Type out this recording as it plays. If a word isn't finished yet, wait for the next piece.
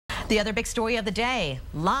The other big story of the day,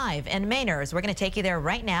 live in Mainers. We're going to take you there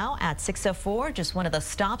right now at 6:04. Just one of the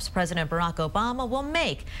stops President Barack Obama will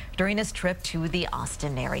make during his trip to the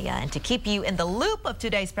Austin area. And to keep you in the loop of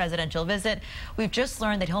today's presidential visit, we've just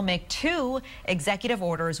learned that he'll make 2 executive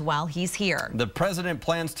orders while he's here. The president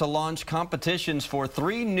plans to launch competitions for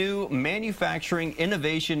 3 new manufacturing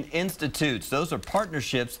innovation institutes. Those are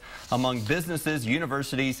partnerships among businesses,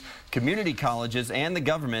 universities, community colleges, and the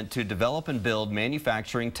government to develop and build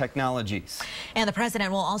manufacturing technologies. And the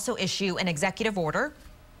president will also issue an executive order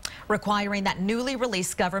requiring that newly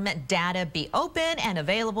released government data be open and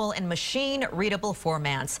available in machine-readable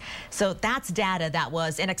formats. So that's data that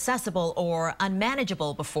was inaccessible or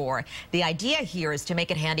unmanageable before. The idea here is to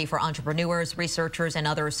make it handy for entrepreneurs, researchers, and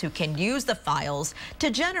others who can use the files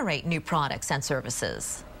to generate new products and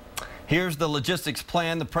services. Here's the logistics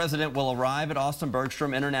plan. The president will arrive at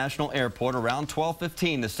Austin-Bergstrom International Airport around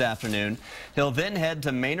 12:15 this afternoon. He'll then head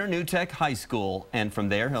to Manor New Tech High School, and from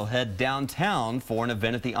there he'll head downtown for an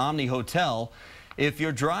event at the Omni Hotel. If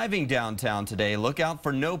you're driving downtown today, look out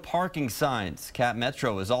for no parking signs. Cap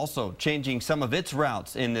Metro is also changing some of its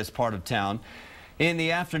routes in this part of town. In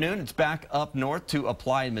the afternoon, it's back up north to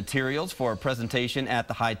Applied Materials for a presentation at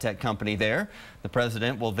the high-tech company there. The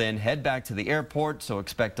president will then head back to the airport, so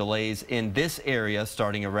expect delays in this area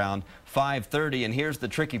starting around 5:30. And here's the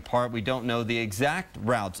tricky part. We don't know the exact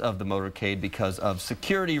routes of the motorcade because of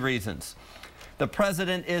security reasons. The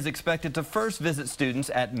president is expected to first visit students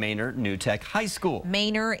at Manor New Tech High School.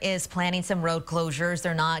 Manor is planning some road closures.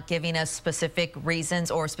 They're not giving us specific reasons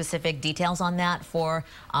or specific details on that for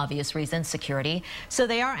obvious reasons, security. So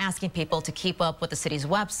they are asking people to keep up with the city's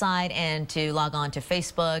website and to log on to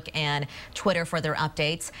Facebook and Twitter for their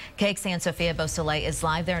updates. KXAN Sophia Beausoleil is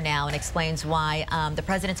live there now and explains why the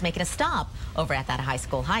president's making a stop over at that high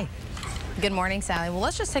school. Hi. Good morning, Sally. Well,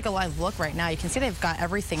 let's just take a live look right now. You can see they've got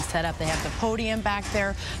everything set up. They have the podium back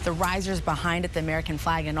there, the risers behind it, the American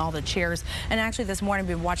flag, and all the chairs. And actually this morning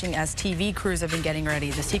we've been watching as TV crews have been getting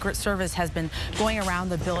ready. The Secret Service has been going around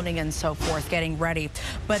the building and so forth, getting ready.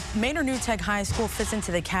 But Manor New Tech High School fits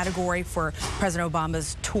into the category for President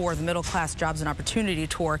Obama's tour, the Middle Class Jobs and Opportunity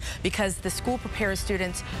Tour, because the school prepares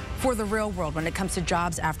students for the real world when it comes to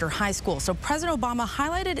jobs after high school. So President Obama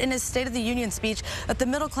highlighted in his State of the Union speech that the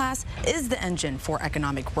middle class is the engine for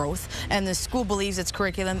economic growth, and the school believes its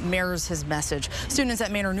curriculum mirrors his message. Students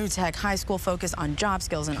at Manor New Tech High School focus on job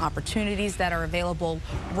skills and opportunities that are available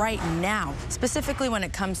right now, specifically when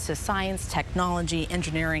it comes to science, technology,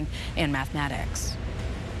 engineering, and mathematics.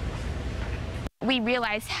 We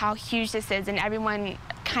realize how huge this is, and everyone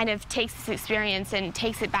kind of takes this experience and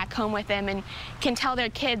takes it back home with them and can tell their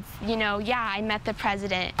kids, you know, yeah, I met the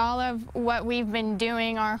president. All of what we've been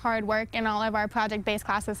doing, our hard work, and all of our project-based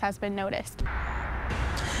classes has been noticed.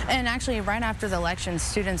 And actually, right after the election,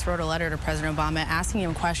 students wrote a letter to President Obama asking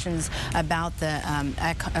him questions about the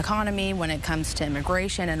economy when it comes to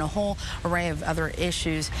immigration and a whole array of other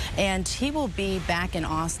issues. And he will be back in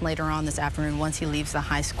Austin later on this afternoon once he leaves the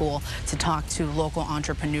high school to talk to local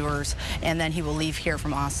entrepreneurs. And then he will leave here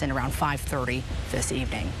from Austin around 5:30 this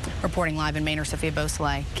evening. Reporting live in Manor, Sophia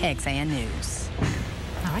Beausoleil, KXAN News.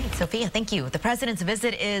 All right, Sophia, thank you. The president's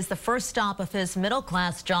visit is the first stop of his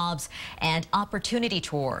middle-class jobs and opportunity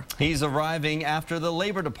tour. He's arriving after the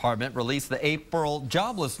Labor Department released the April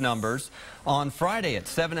jobless numbers on Friday at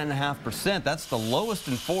 7.5%. That's the lowest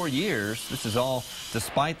in 4 years. This is all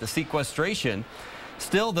despite the sequestration.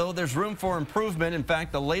 Still, though, there's room for improvement. In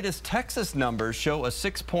fact, the latest Texas numbers show a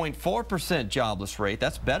 6.4% jobless rate.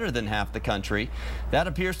 That's better than half the country. That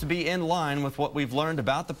appears to be in line with what we've learned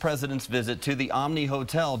about the president's visit to the Omni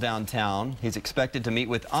Hotel downtown. He's expected to meet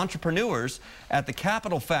with entrepreneurs at the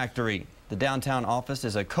Capitol Factory. The downtown office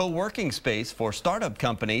is a co-working space for startup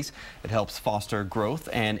companies. It helps foster growth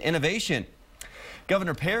and innovation.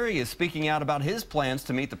 Governor Perry is speaking out about his plans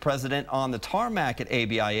to meet the president on the tarmac at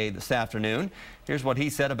ABIA this afternoon. Here's what he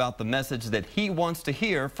said about the message that he wants to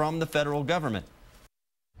hear from the federal government.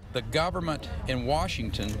 The government in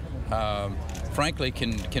Washington, frankly,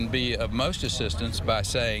 can be of most assistance by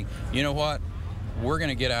saying, you know what, we're going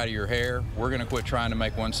to get out of your hair. We're going to quit trying to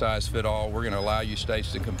make one size fit all. We're going to allow you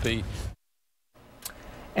states to compete.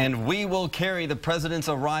 And we will carry the president's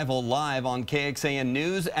arrival live on KXAN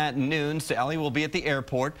News at noon. Sally will be at the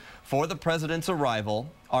airport for the president's arrival.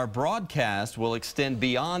 Our broadcast will extend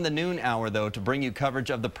beyond the noon hour, though, to bring you coverage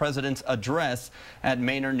of the president's address at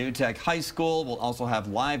Manor New Tech High School. We'll also have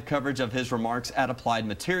live coverage of his remarks at Applied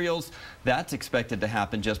Materials. That's expected to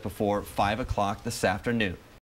happen just before 5 o'clock this afternoon.